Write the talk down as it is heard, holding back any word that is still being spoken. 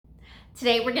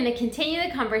Today we're going to continue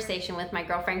the conversation with my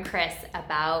girlfriend Chris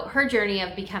about her journey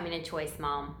of becoming a choice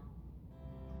mom.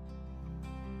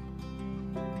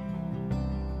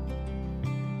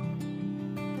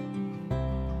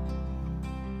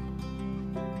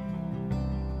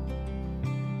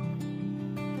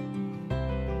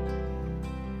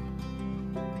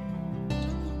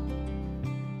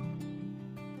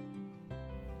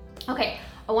 Okay,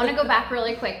 I want to go back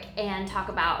really quick and talk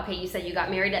about, you said you got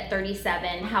married at 37.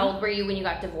 Mm-hmm. How old were you when you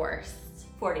got divorced?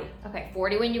 40. Okay,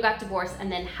 40 when you got divorced,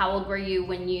 and then how old were you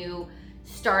when you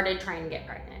started trying to get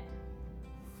pregnant?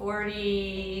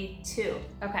 42.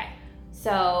 Okay,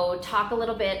 so talk a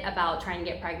little bit about trying to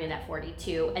get pregnant at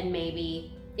 42, and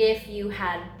maybe if you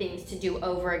had things to do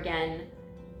over again,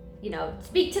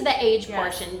 speak to the age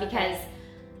portion, because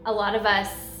a lot of us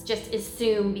just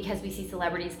assume because we see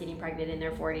celebrities getting pregnant in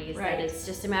their 40s that it's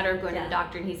just a matter of going to the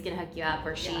doctor and he's going to hook you up,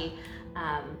 or she.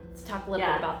 Let's talk a little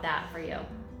bit about that for you.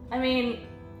 I mean,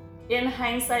 in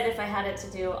hindsight, if I had it to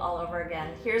do all over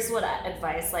again, here's what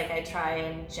advice I try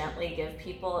and gently give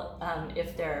people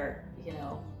if they're,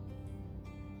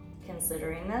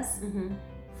 considering this. Mm-hmm.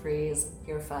 Freeze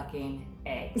your fucking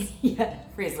eggs. Yeah.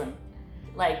 Freeze them.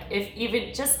 If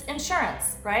even just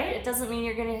insurance, right? It doesn't mean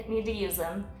you're going to need to use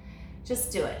them.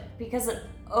 Just do it, because it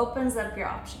opens up your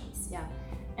options. Yeah.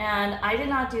 And I did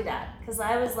not do that, because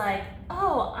I was like,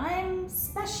 oh, I'm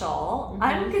special. Mm-hmm.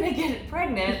 I'm gonna get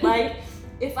pregnant.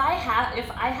 if I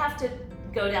have to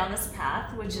go down this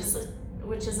path, which is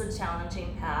a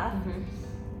challenging path,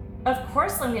 of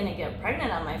course I'm gonna get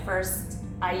pregnant on my first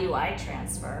IUI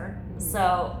transfer.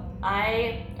 So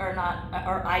or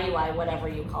IUI, whatever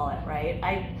you call it, right?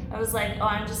 I was like, oh,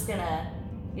 I'm just gonna,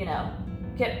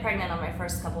 get pregnant on my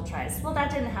first couple tries. Well,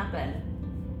 that didn't happen.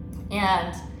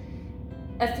 And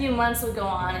a few months would go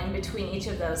on in between each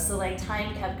of those. So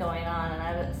time kept going on,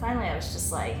 and finally I was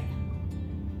just like,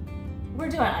 we're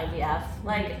doing IVF.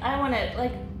 I want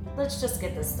to, let's just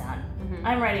get this done. Mm-hmm.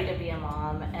 I'm ready to be a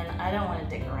mom, and I don't want to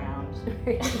dick around.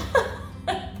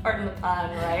 Pardon the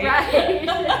pun, right? Right.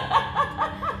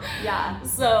 Yeah.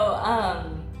 So,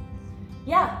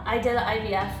 I did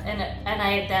IVF, and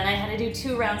then I had to do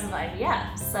 2 rounds of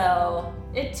IVF. So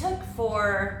it took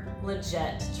 4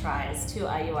 legit tries, 2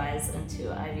 IUIs and 2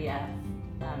 IVF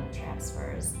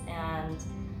transfers. And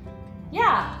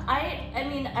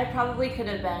I probably could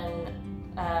have been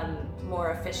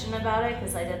more efficient about it,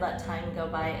 because I did let time go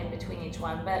by in between each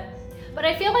one. But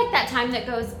I feel like that time that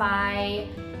goes by,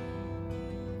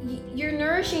 you're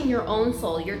nourishing your own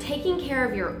soul. You're taking care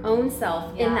of your own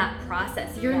self in that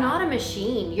process. You're not a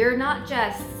machine. You're not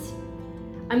just,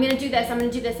 I'm going to do this, I'm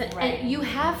going to do this. And you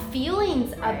have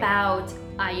feelings about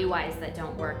IUIs that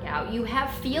don't work out. You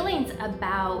have feelings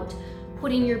about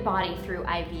putting your body through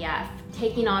IVF,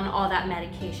 taking on all that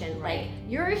medication.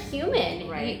 You're a human.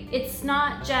 Right. It's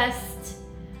not just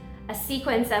a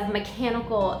sequence of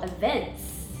mechanical events.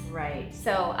 Right.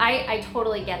 So I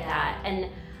totally get that. And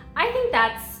I think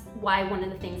that's why one of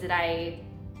the things that I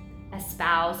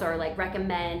espouse or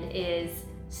recommend is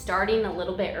starting a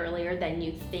little bit earlier than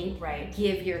you think. Right.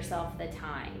 Give yourself the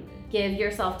time. Give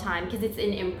yourself time, because it's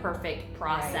an imperfect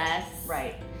process.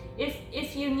 Right.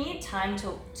 If you need time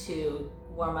to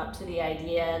warm up to the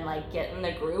idea and get in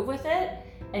the groove with it,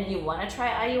 and you want to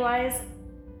try IUIs,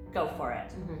 go for it.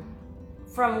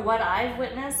 Mm-hmm. From what I've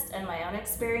witnessed and my own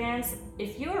experience,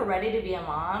 if you are ready to be a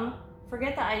mom,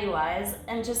 forget the IUIs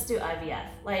and just do IVF.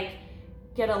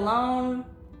 Get a loan,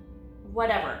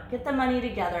 whatever. Get the money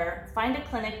together. Find a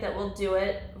clinic that will do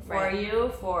it for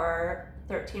you for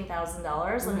 $13,000.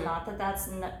 Mm-hmm. And not that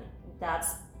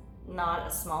that's not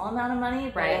a small amount of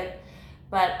money, right?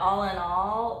 But all in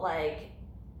all,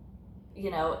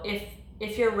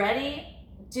 if you're ready,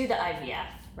 do the IVF,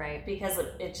 right? Because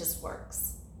it just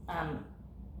works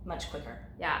much quicker.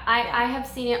 I have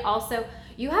seen it also.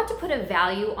 You have to put a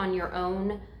value on your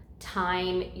own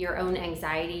time, your own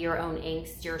anxiety, your own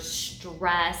angst, your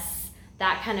stress,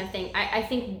 that kind of thing. I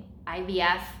think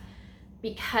IVF,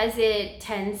 because it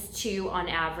tends to, on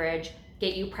average,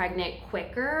 get you pregnant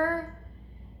quicker,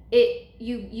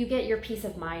 you get your peace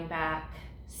of mind back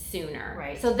sooner.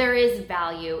 Right. So there is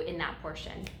value in that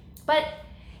portion. But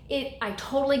I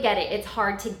totally get it. It's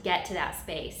hard to get to that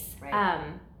space. Right.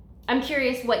 I'm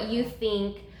curious what you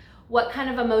think, what kind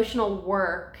of emotional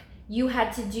work you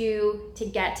had to do to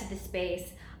get to the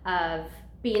space of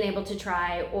being able to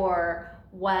try, or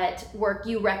what work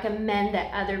you recommend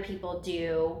that other people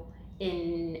do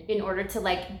in order to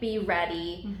like be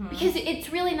ready, because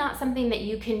it's really not something that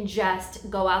you can just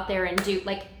go out there and do.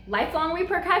 Like, lifelong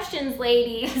repercussions,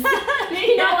 ladies.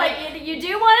 You know, like you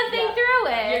do want to think through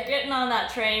it. You're getting on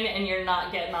that train and you're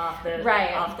not getting off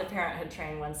the parenthood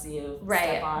train once you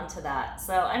step onto that.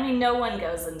 So I mean, no one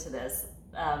goes into this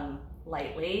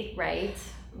lightly, right?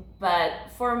 But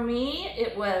for me,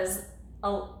 it was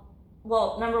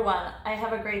well, number one, I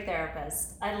have a great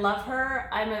therapist. I love her.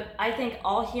 I think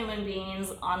all human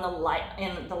beings on the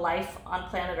life on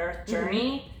planet Earth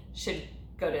journey should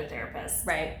go to a therapist.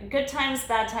 Right. Good times,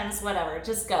 bad times, whatever.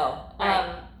 Just go.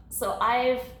 Right. So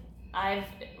I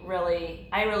really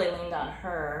leaned on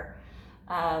her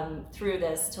through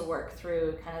this to work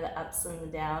through kind of the ups and the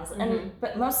downs,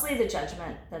 but mostly the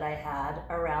judgment that I had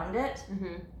around it,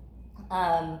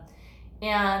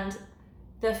 and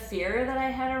the fear that I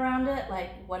had around it,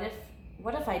 like, what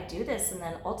if I do this and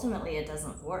then ultimately it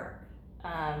doesn't work?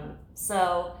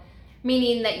 So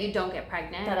meaning that you don't get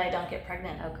pregnant? That I don't get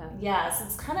pregnant. Okay. Yeah, so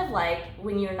it's kind of like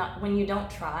when you don't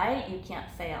try, you can't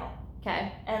fail.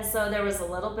 Okay. And so there was a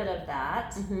little bit of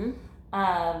that.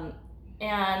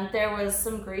 And there was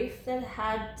some grief that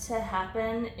had to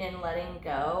happen in letting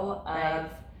go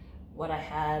of what I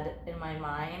had in my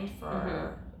mind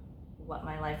for what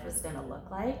my life was going to look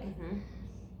like.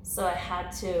 So I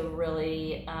had to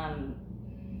really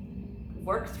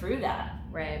work through that,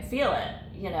 feel it,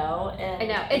 you know. And I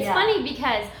know. It's funny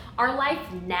because our life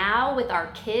now with our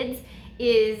kids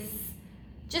is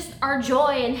just our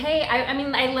joy. And hey, I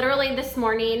mean, I literally this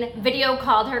morning video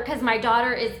called her because my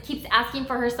daughter keeps asking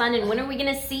for her son and when are we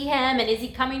gonna see him and is he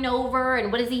coming over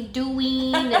and what is he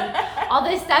doing and all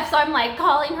this stuff. So I'm like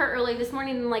calling her early this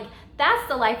morning and like, that's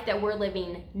the life that we're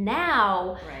living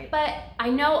now. Right. But I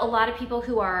know a lot of people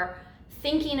who are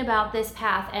thinking about this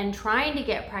path and trying to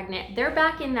get pregnant, they're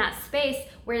back in that space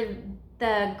where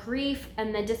the grief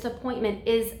and the disappointment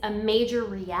is a major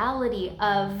reality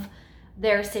of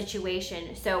their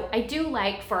situation. So I do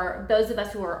like for those of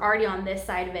us who are already on this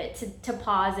side of it to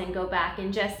pause and go back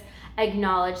and just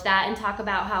acknowledge that and talk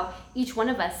about how each one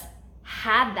of us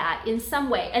had that in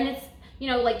some way. And it's, you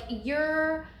know, like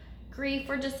your grief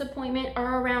or disappointment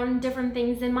are around different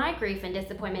things than my grief and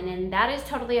disappointment, and that is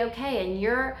totally okay. And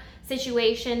your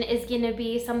situation is going to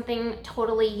be something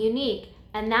totally unique,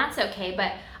 and that's okay.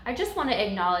 But I just want to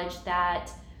acknowledge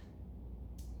that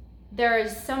there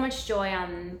is so much joy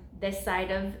on this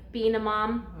side of being a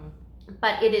mom,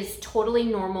 but it is totally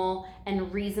normal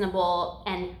and reasonable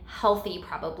and healthy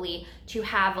probably to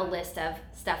have a list of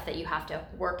stuff that you have to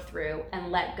work through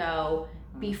and let go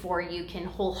before you can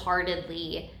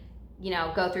wholeheartedly, you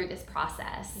know, go through this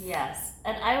process. Yes.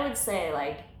 And I would say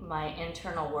like my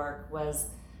internal work was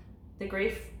the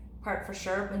grief part for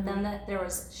sure, but then there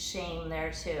was shame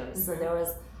there too. So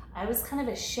I was kind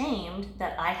of ashamed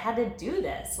that I had to do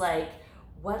this. Like,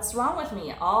 what's wrong with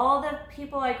me? All the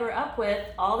people I grew up with,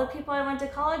 all the people I went to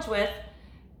college with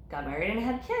got married and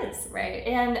had kids. Right.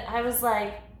 And I was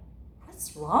like,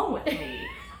 what's wrong with me?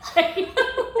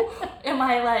 Am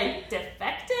I like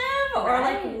defective or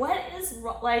like what is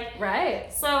wrong? Like,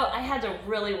 so I had to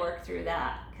really work through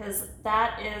that because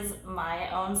that is my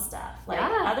own stuff. Like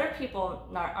other people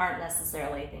aren't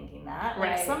necessarily thinking that.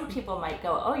 Like some people might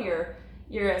go, oh, you're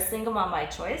a single mom by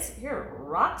choice. You're a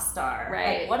rock star.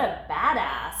 Right. Like, what a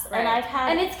badass. Right.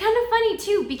 And it's kind of funny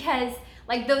too because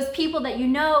like those people that you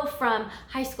know from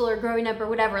high school or growing up or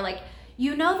whatever, like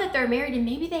you know that they're married and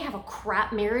maybe they have a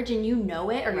crap marriage and you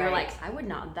know it, or you're like, I would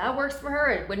not, that works for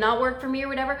her, it would not work for me or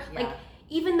whatever. Like,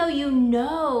 even though you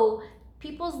know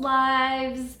people's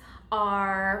lives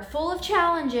are full of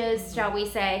challenges, shall we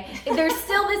say, there's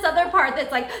still this other part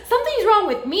that's like, something's wrong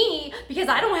with me because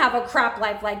I don't have a crap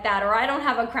life like that, or I don't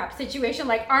have a crap situation.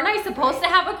 Like, aren't I supposed to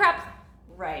have a crap?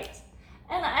 Right.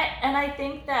 And I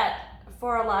think that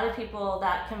for a lot of people,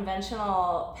 that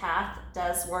conventional path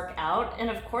does work out. And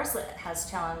of course it has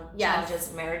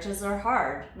challenges. Marriages are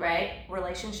hard, right?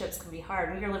 Relationships can be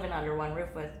hard when you're living under one roof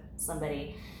with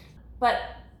somebody. But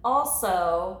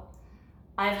also,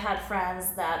 I've had friends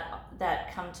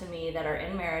that come to me that are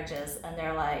in marriages and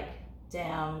they're like,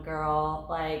 damn girl,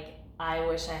 like I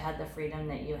wish I had the freedom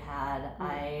that you had.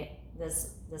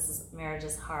 Marriage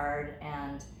is hard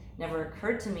and never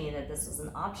occurred to me that this was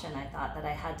an option. I thought that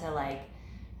I had to like,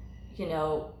 you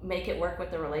know, make it work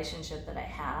with the relationship that I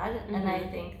had. And I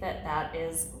think that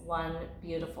is one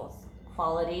beautiful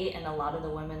quality in a lot of the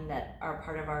women that are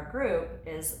part of our group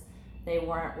is they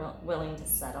weren't willing to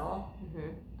settle.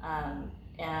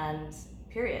 And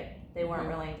period. They weren't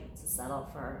willing to settle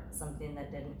for something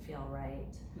that didn't feel right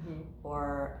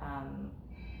or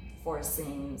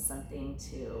forcing something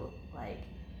to like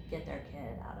get their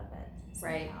kid out of it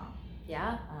somehow. Right.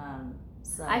 Yeah.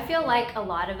 So I feel like a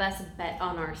lot of us bet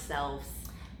on ourselves.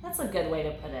 That's a good way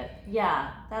to put it.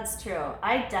 Yeah, that's true.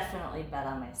 I definitely bet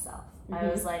on myself. I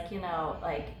was like,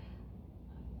 like,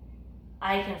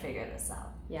 I can figure this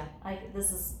out. Yeah. I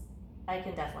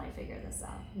can definitely figure this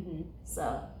out.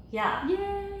 So, yeah.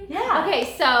 Yay. Yeah.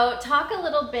 Okay, so talk a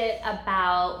little bit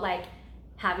about like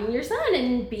having your son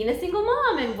and being a single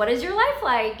mom and what is your life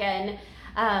like, and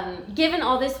given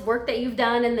all this work that you've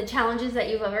done and the challenges that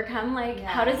you've overcome, like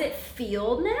how does it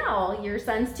feel now? Your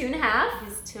son's 2.5.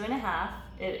 He's 2.5.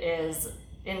 It is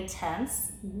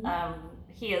intense.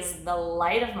 He is the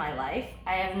light of my life.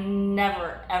 I have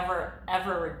never, ever,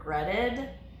 ever regretted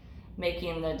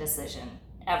making the decision,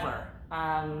 ever.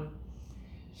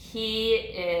 He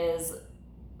is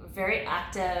very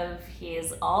active. He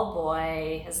is all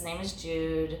boy. His name is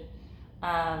Jude.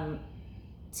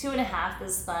 2.5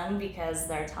 is fun because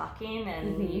they're talking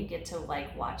and you get to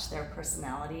like watch their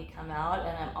personality come out.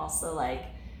 And I'm also like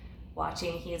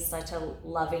watching, he's such a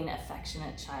loving,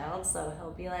 affectionate child. So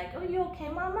he'll be like, "Oh, you okay,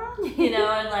 mama?"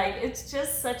 And like, it's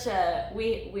just such a,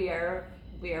 we are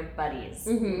buddies,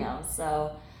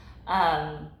 so,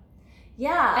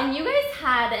 yeah. And you guys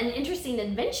had an interesting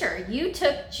adventure. You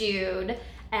took Jude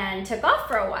and took off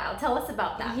for a while. Tell us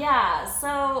about that. Yeah,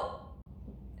 so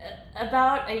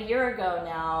about a year ago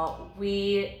now,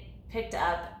 we picked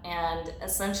up and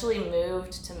essentially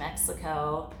moved to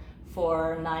Mexico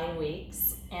for 9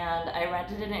 weeks. And I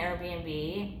rented an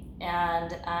Airbnb,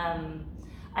 and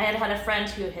I had a friend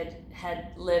who had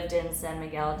lived in San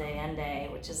Miguel de Allende,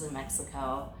 which is in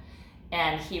Mexico,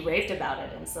 and he raved about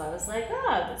it. And so I was like,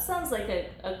 that sounds like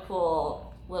a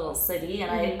cool little city.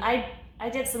 And I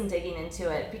did some digging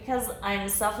into it because I'm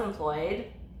self-employed.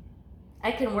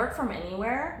 I can work from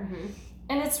anywhere.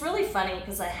 And it's really funny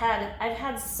because I've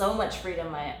had so much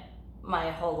freedom my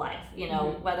whole life,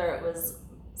 whether it was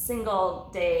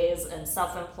single days and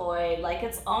self-employed, like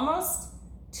it's almost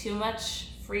too much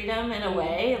freedom in a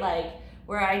way, like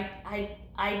where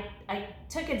I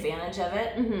took advantage of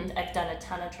it. I've done a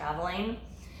ton of traveling,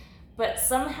 but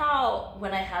somehow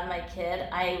when I had my kid,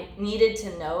 I needed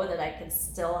to know that I could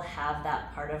still have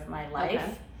that part of my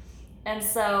life. And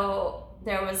so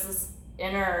there was this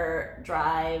inner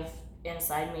drive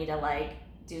inside me to like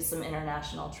do some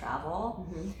international travel.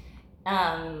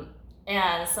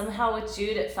 And somehow with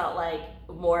Jude, it felt like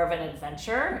more of an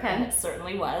adventure, and it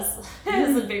certainly was. It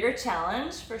was a bigger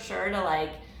challenge for sure to like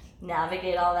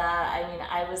navigate all that. I mean,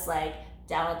 I was like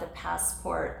down at the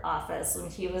passport office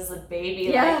when he was a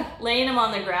baby, like laying him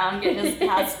on the ground, getting his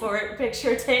passport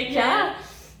picture taken.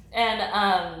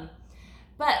 And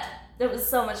but it was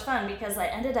so much fun because I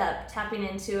ended up tapping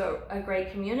into a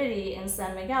great community in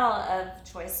San Miguel of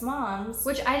choice moms.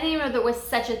 Which I didn't even know there was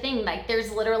such a thing. Like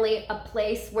there's literally a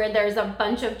place where there's a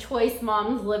bunch of choice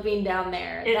moms living down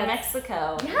there. In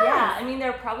Mexico. Yeah. I mean,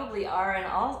 there probably are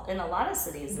in a lot of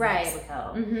cities in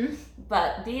Mexico.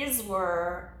 But these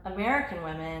were American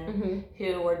women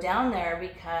who were down there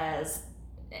because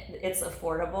it's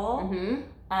affordable.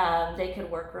 They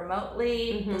could work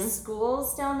remotely. The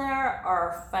schools down there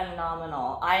are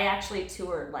phenomenal. I actually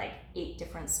toured like 8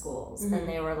 different schools, and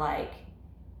they were like,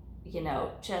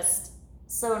 just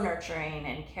so nurturing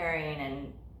and caring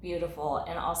and beautiful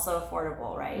and also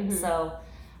affordable, right? So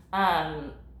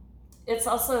it's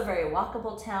also a very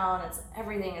walkable town.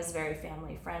 Everything is very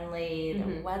family friendly.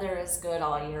 The weather is good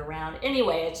all year round.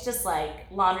 Anyway, it's just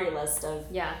like laundry list of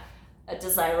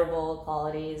desirable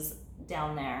qualities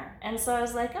down there. And so I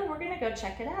was like, we're gonna go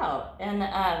check it out.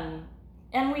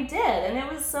 And we did, and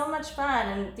it was so much fun.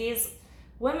 And these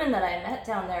women that I met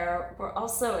down there were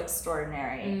also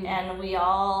extraordinary. And we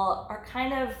all are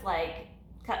kind of like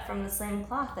cut from the same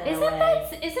cloth in a way.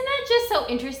 Isn't that just so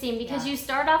interesting? Because you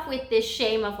start off with this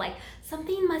shame of like,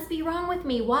 something must be wrong with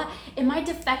me. What? Am I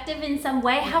defective in some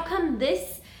way? How come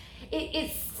this?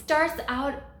 It starts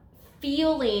out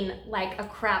feeling like a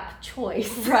crap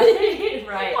choice. Right.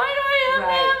 Why do I have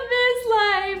to have this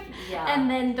life? Yeah. And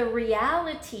then the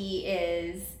reality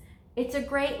is, it's a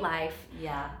great life.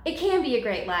 Yeah. It can be a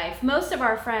great life. Most of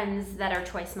our friends that are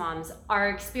choice moms are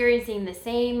experiencing the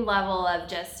same level of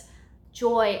just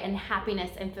joy and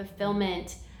happiness and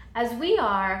fulfillment as we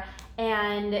are.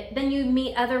 And then you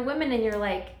meet other women and you're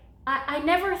like, I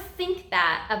never think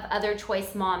that of other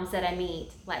choice moms that I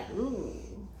meet. Like, ooh.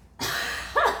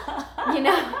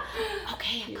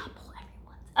 Okay, a couple every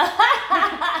once.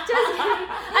 Just kidding.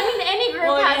 I mean, any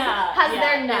group has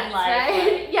their nuts,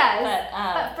 right? Yes.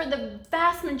 But for the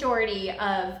vast majority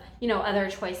of, other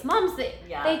choice moms,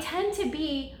 they tend to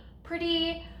be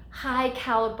pretty high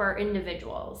caliber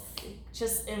individuals.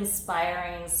 Just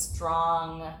inspiring,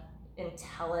 strong,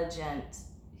 intelligent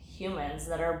humans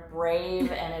that are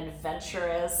brave and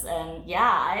adventurous. And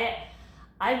yeah,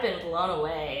 I've been blown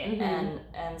away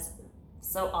and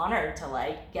so honored to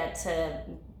like get to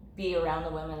be around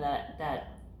the women that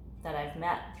I've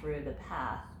met through the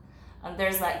path.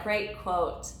 There's that great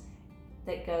quote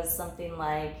that goes something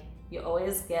like, "You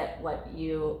always get what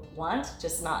you want,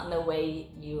 just not in the way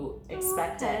you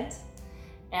expect it."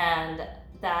 And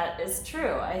that is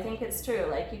true. I think it's true.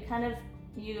 Like, you kind of,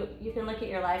 you can look at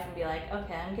your life and be like,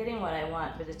 okay, I'm getting what I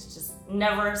want, but it's just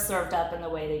never served up in the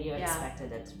way that you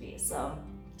expected it to be. So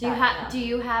do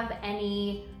you have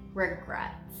any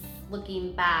regrets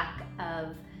looking back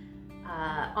of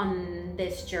on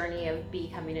this journey of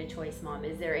becoming a choice mom?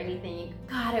 Is there anything,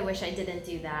 God, I wish I didn't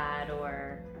do that?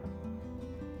 Or,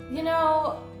 you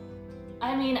know,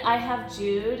 I mean, I have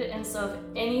Jude, and so if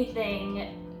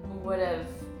anything would have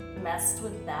messed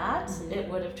with that, it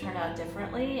would have turned out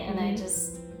differently. And I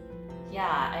just,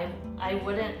 I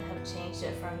wouldn't have changed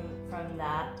it from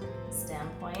that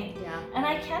standpoint. Yeah. And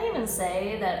I can't even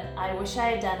say that I wish I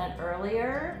had done it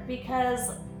earlier,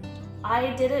 because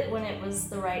I did it when it was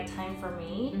the right time for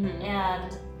me.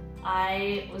 And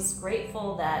I was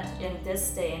grateful that in this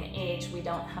day and age, we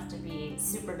don't have to be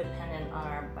super dependent on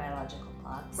our biological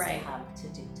clocks to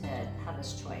have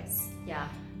this choice. Yeah.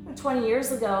 20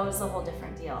 years ago, it was a whole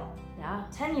different deal. Yeah.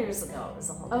 10 years ago, it was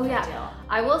a whole different deal.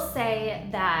 I will say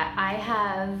that I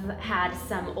have had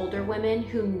some older women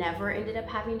who never ended up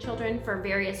having children for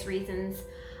various reasons.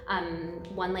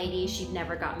 One lady, she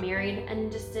never got married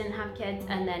and just didn't have kids.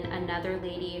 And then another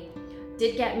lady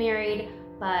did get married,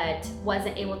 but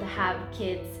wasn't able to have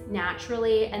kids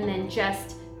naturally. And then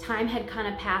just time had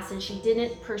kind of passed and she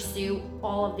didn't pursue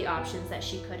all of the options that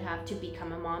she could have to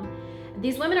become a mom.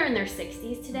 These women are in their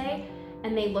 60s today,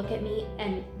 and they look at me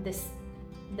and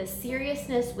the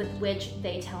seriousness with which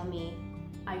they tell me,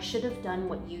 I should have done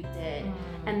what you did,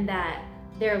 and that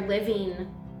they're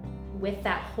living with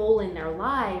that hole in their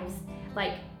lives,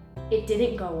 like it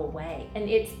didn't go away. And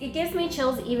it gives me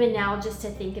chills even now just to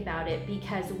think about it,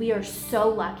 because we are so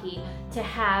lucky to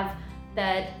have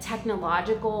the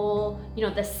technological,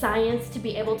 the science to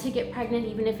be able to get pregnant,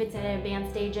 even if it's at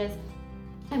advanced stages.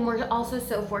 And we're also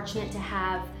so fortunate to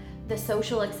have the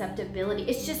social acceptability.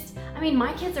 It's just,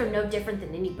 my kids are no different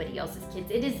than anybody else's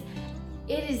kids. It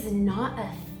is not a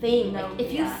thing. No, like,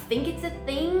 if you think it's a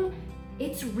thing,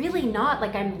 it's really not.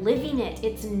 Like, I'm living it.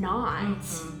 It's not.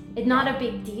 It's not a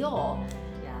big deal.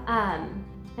 Yeah.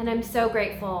 And I'm so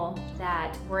grateful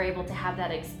that we're able to have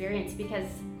that experience, because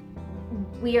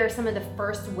we are some of the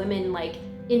first women, like,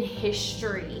 in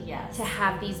history to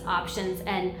have these options.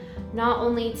 And not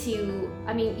only to,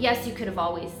 yes, you could have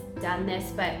always done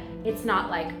this, but it's not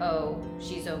like, oh,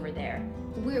 she's over there.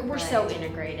 We're so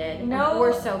integrated. No,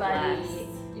 we're so blessed.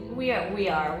 We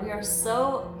are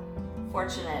so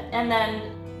fortunate. And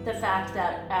then the fact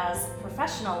that as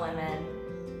professional women,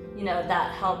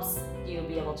 that helps you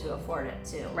be able to afford it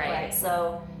too. Right.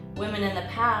 So women in the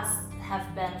past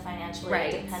have been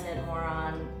financially dependent more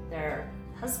on their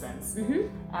husbands.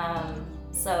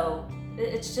 So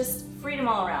it's just freedom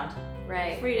all around.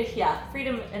 Right.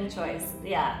 Freedom and choice.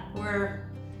 Yeah, we're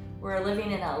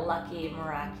living in a lucky,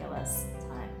 miraculous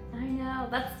time. I know.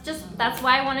 That's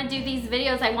why I want to do these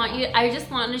videos. I just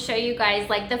want to show you guys,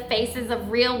 like, the faces of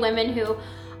real women who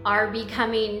are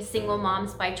becoming single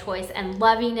moms by choice and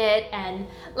loving it and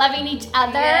loving each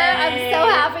other. Yay. I'm so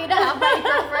happy to have my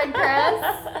girlfriend Chris.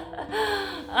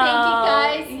 Thank you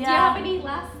guys. Do you have any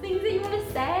last things that you want to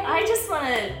say? I just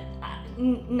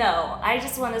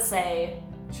want to say,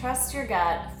 trust your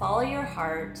gut, follow your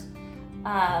heart.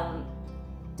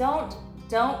 Don't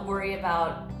worry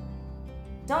about,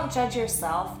 don't judge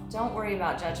yourself. Don't worry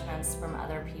about judgments from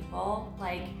other people.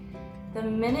 Like, the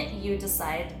minute you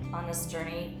decide on this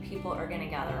journey, people are gonna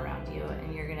gather around you,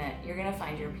 and you're gonna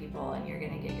find your people, and you're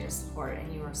gonna get your support,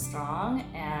 and you are strong,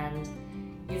 and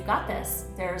you've got this.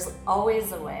 There's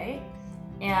always a way.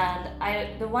 And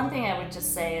the one thing I would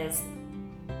just say is,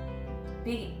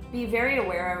 be very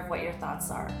aware of what your thoughts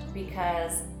are,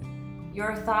 because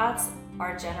your thoughts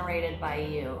are generated by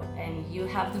you, and you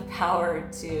have the power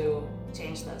to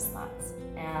change those thoughts.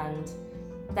 And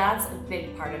that's a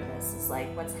big part of this, is like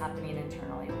what's happening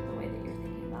internally with the way that you're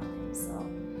thinking about things. So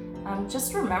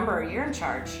just remember, you're in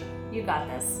charge. You got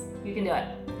this. You can do it.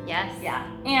 Yes. Yeah.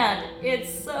 And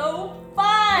it's so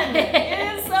fun.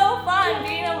 It is so fun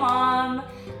being a mom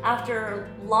after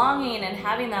longing and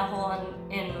having that hole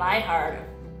in my heart of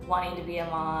wanting to be a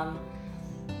mom.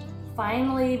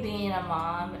 Finally being a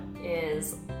mom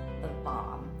is the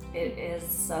bomb. It is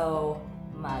so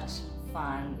much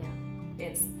fun.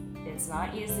 It's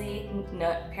not easy.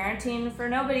 No, parenting for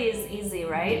nobody is easy,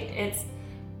 right?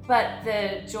 But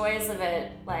the joys of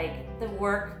it, like the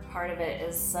work part of it,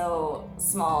 is so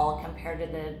small compared to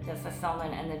the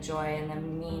fulfillment and the joy and the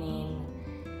meaning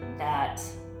that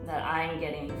I'm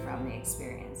getting from the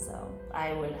experience. So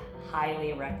I would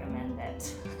highly recommend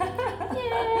it.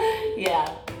 Yay! Yeah.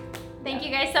 Thank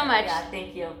you guys so much. Yeah,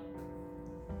 thank you.